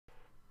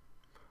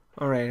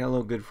Alright,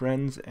 hello good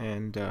friends,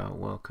 and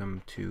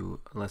welcome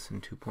to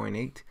lesson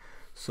 2.8,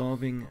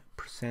 solving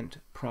percent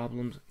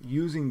problems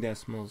using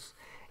decimals,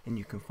 and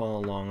you can follow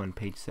along on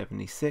page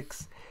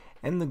 76.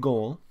 And the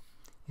goal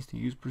is to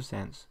use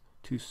percents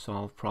to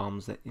solve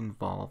problems that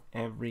involve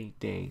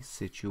everyday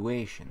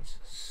situations.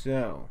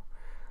 So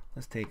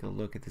let's take a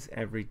look at this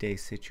everyday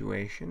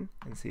situation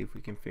and see if we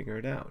can figure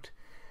it out.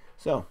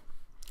 So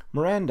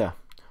Miranda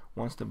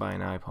wants to buy an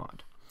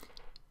iPod.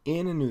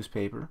 In a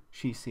newspaper,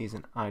 she sees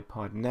an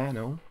iPod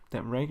Nano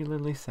that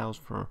regularly sells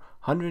for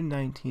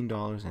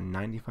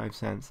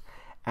 $119.95,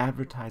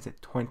 advertised at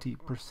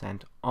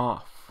 20%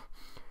 off.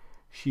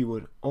 She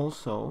would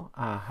also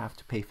have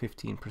to pay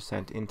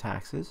 15% in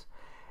taxes,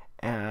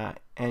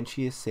 and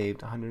she has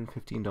saved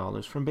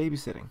 $115 from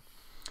babysitting.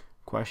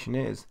 Question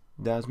is,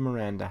 does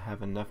Miranda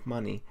have enough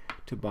money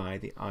to buy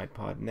the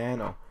iPod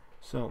Nano?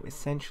 So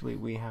essentially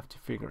we have to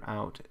figure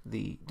out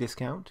the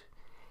discount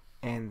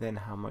and then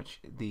how much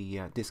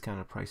the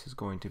discounted price is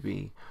going to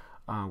be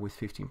with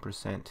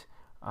 15%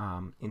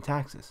 in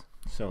taxes.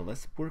 So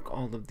let's work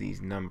all of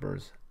these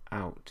numbers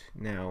out.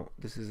 Now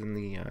this is in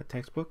the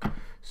textbook,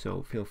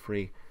 so feel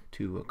free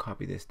to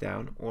copy this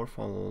down or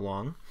follow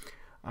along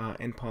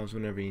and pause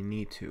whenever you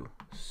need to.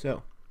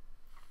 So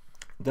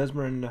does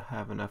Miranda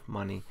have enough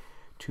money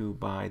to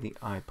buy the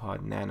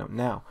iPod Nano?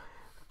 Now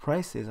the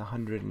price is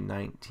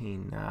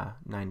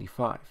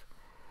 $119.95.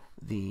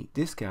 The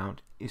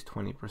discount is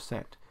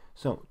 20%.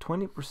 So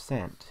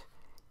 20%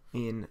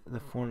 in the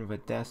form of a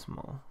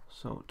decimal,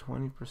 so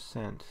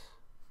 20%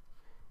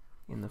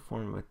 in the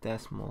form of a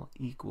decimal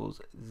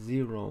equals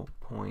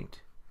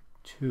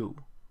 0.2.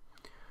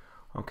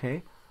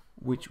 Okay,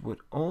 which would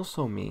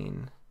also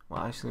mean,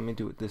 well, actually let me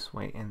do it this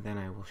way and then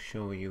I will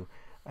show you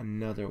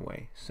another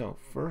way. So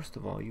first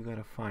of all, you got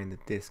to find the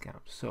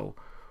discount. So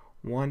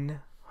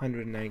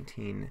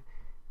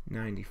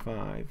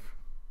 119.95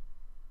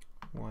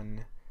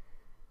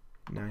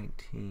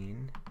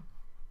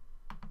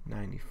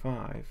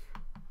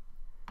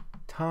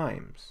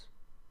 times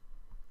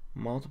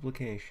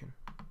multiplication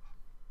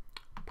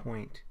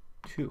 0.2.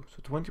 So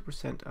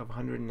 20% of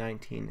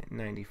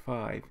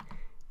 119.95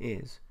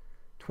 is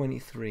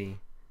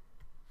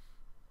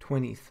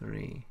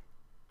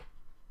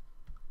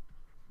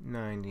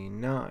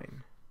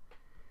 23.99.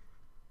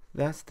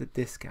 That's the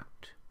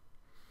discount.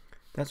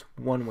 That's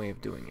one way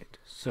of doing it.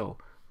 So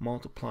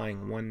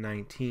multiplying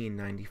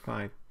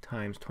 119.95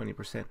 times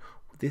 20%,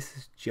 this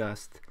is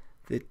just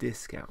the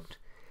discount.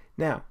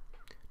 Now,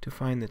 to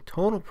find the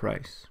total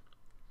price,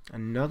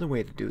 another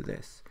way to do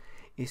this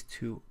is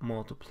to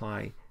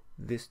multiply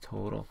this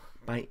total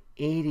by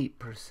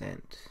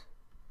 80%.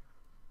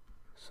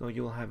 So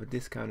you'll have a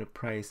discounted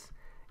price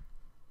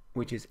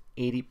which is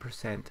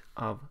 80%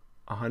 of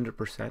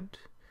 100%.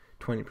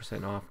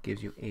 20% off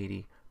gives you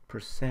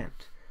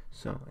 80%.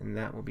 So, and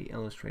that will be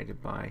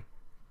illustrated by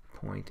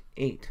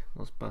 0.8.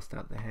 Let's bust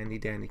out the handy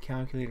dandy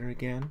calculator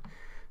again.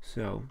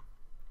 So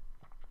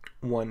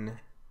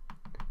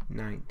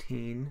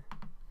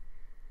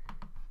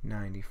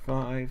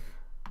 119.95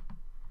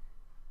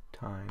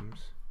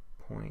 times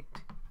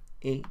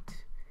 0.8,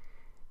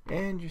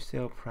 and your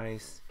sale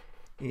price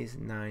is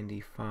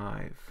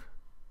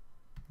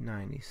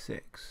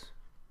 $95.96.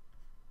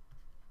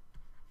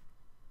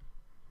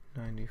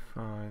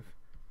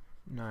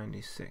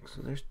 95.96.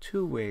 So there's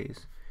two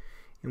ways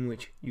in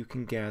which you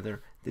can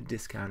gather the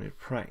discounted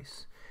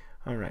price.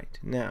 Alright,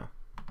 now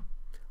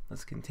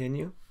let's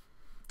continue.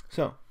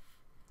 So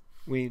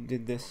we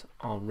did this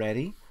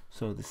already.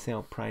 So the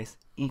sale price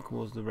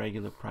equals the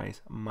regular price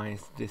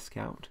minus the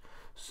discount.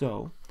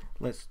 So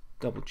let's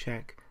double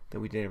check that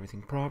we did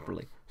everything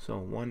properly. So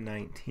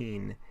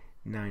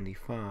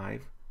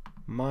 119.95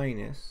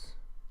 minus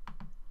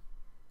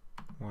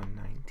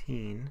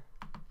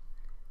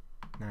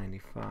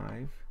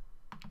 119.95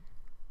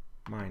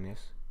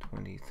 minus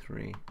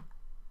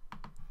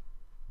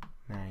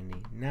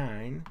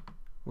 23.99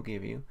 will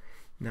give you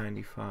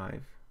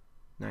 95.96.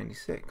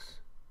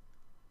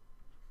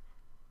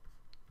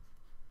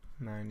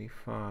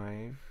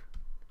 95.96.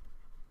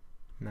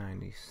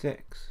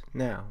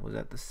 Now, was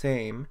that the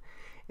same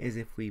as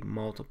if we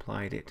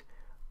multiplied it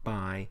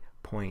by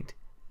 0.8?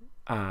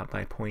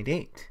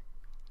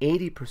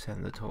 80%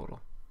 of the total.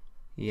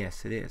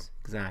 Yes, it is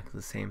exactly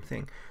the same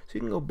thing. So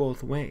you can go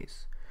both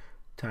ways.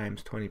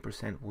 Times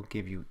 20% will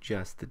give you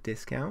just the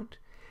discount,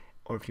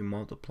 or if you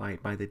multiply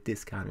it by the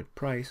discounted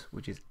price,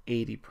 which is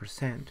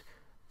 80%,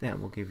 that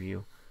will give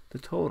you the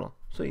total.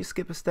 So you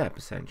skip a step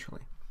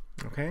essentially.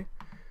 Okay,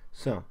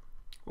 so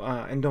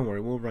and don't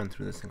worry, we'll run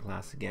through this in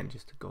class again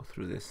just to go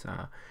through this,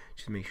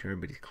 just to make sure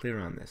everybody's clear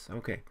on this.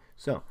 Okay,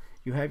 so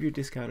you have your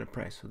discounted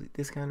price. So the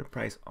discounted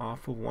price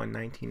off of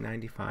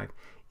 119.95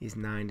 is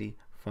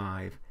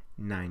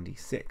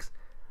 95.96.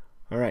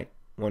 All right,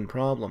 one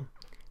problem.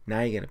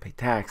 Now you got to pay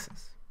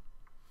taxes.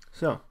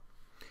 So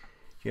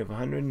you have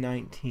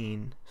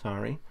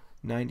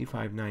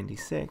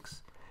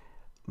 95.96.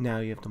 Now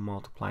you have to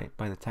multiply it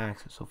by the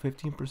taxes. So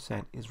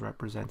 15% is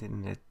represented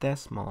in a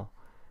decimal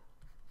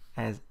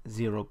as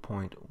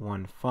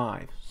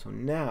 0.15. So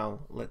now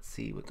let's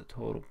see what the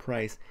total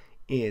price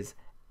is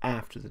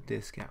after the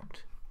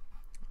discount.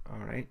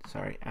 Alright,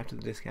 sorry, after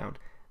the discount,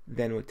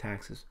 then with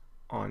taxes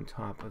on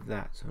top of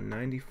that. So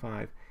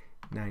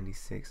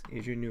 95.96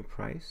 is your new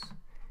price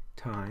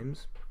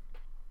times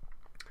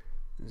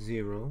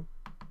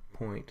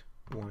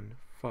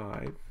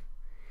 0.15,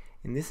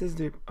 and this is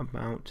the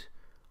amount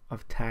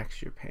of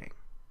tax you're paying.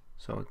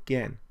 So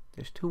again,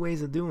 there's two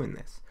ways of doing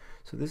this.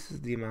 So this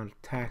is the amount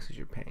of taxes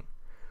you're paying,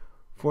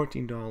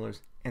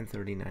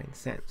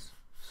 $14.39.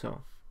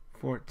 So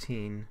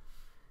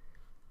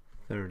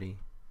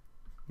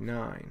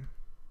 $14.39.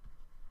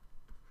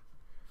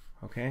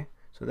 Okay,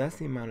 so that's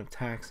the amount of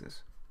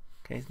taxes.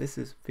 Okay, this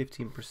is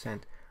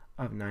 15%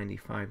 of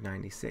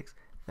 95.96.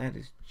 That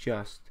is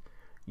just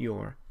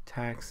your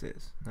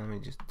taxes. Now let me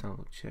just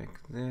double check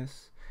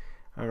this.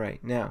 All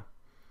right, now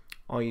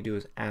all you do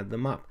is add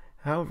them up.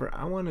 However,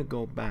 I want to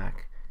go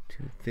back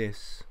to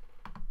this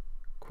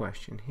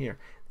question here.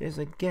 There's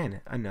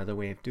again another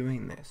way of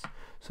doing this.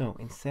 So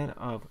instead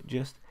of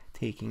just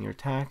taking your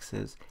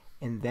taxes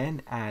and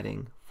then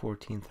adding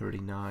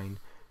 $14.39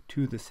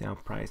 to the sale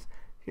price,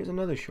 here's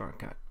another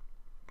shortcut.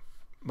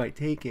 By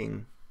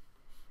taking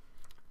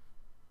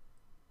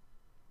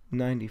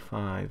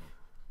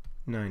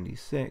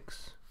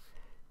 95.96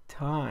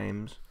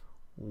 times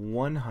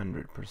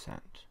 100%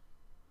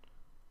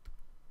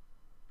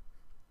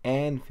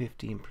 and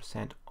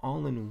 15%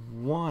 all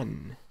in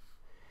one.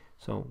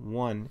 So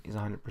 1 is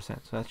 100%. So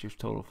that's your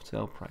total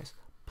sale price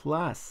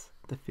plus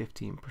the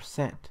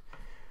 15%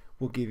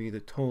 will give you the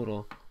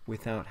total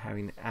without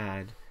having to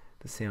add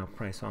the sale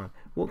price on.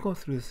 We'll go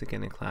through this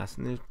again in class,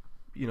 and there's,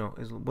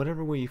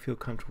 whatever way you feel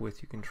comfortable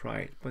with, you can try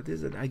it. But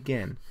this is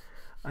again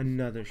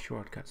another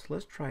shortcut. So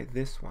let's try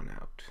this one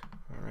out.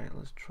 All right,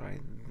 let's try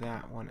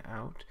that one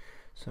out.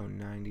 So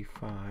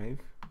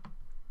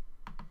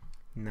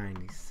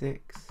 95.96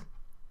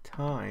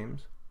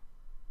 times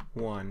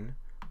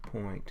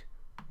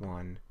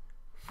 1.15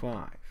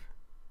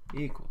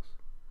 equals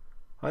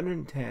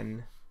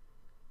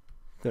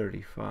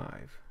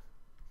 110.35.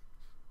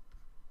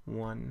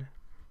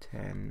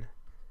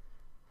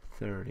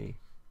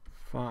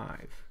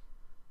 110.35.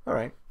 All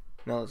right,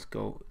 now let's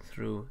go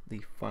through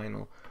the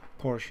final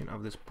portion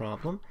of this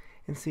problem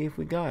and see if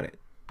we got it.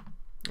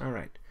 All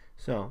right,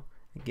 so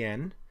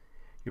again,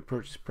 your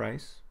purchase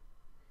price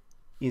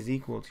is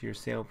equal to your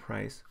sale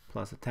price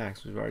plus a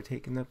tax. We've already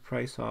taken the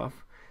price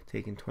off,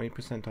 taken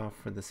 20% off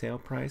for the sale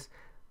price,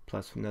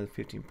 plus another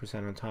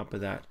 15% on top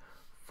of that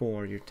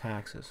for your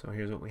taxes. So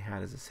here's what we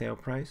had as a sale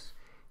price.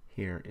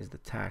 Here is the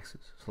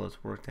taxes. So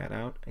let's work that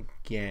out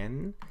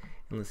again,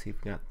 and let's see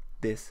if we got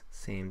this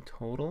same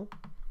total.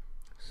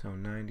 So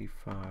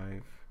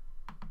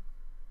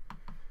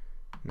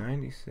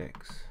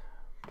 95.96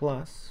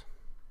 plus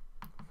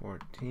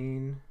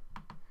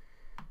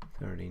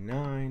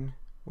 14.39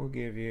 will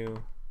give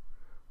you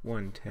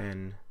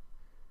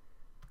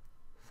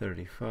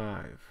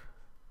 110.35.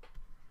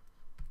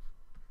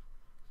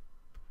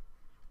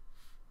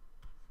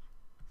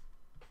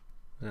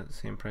 Is that the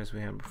same price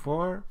we had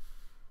before?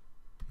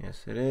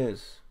 Yes, it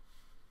is.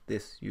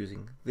 This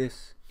using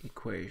this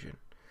equation.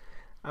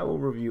 I will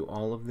review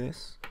all of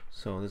this.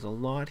 So there's a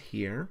lot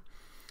here,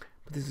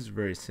 but this is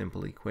very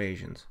simple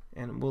equations,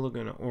 and we're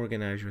going to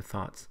organize your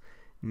thoughts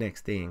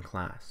next day in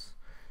class.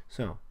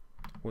 So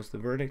what's the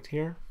verdict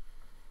here?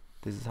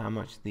 This is how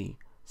much the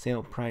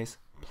sale price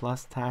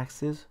plus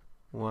taxes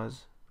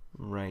was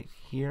right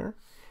here.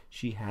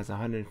 She has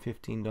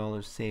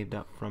 $115 saved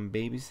up from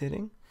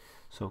babysitting.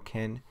 So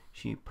can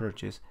she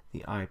purchase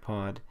the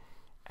iPod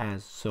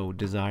as so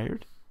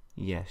desired?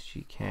 Yes,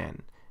 she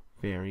can.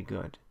 Very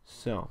good.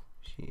 So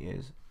she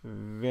is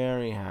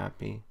very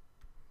happy,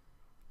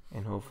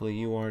 and hopefully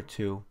you are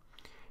too,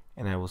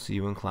 and I will see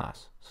you in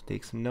class. So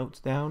take some notes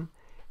down,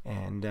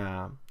 and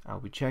I'll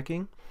be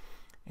checking,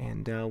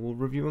 and we'll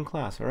review in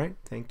class. All right,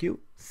 thank you.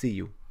 See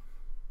you.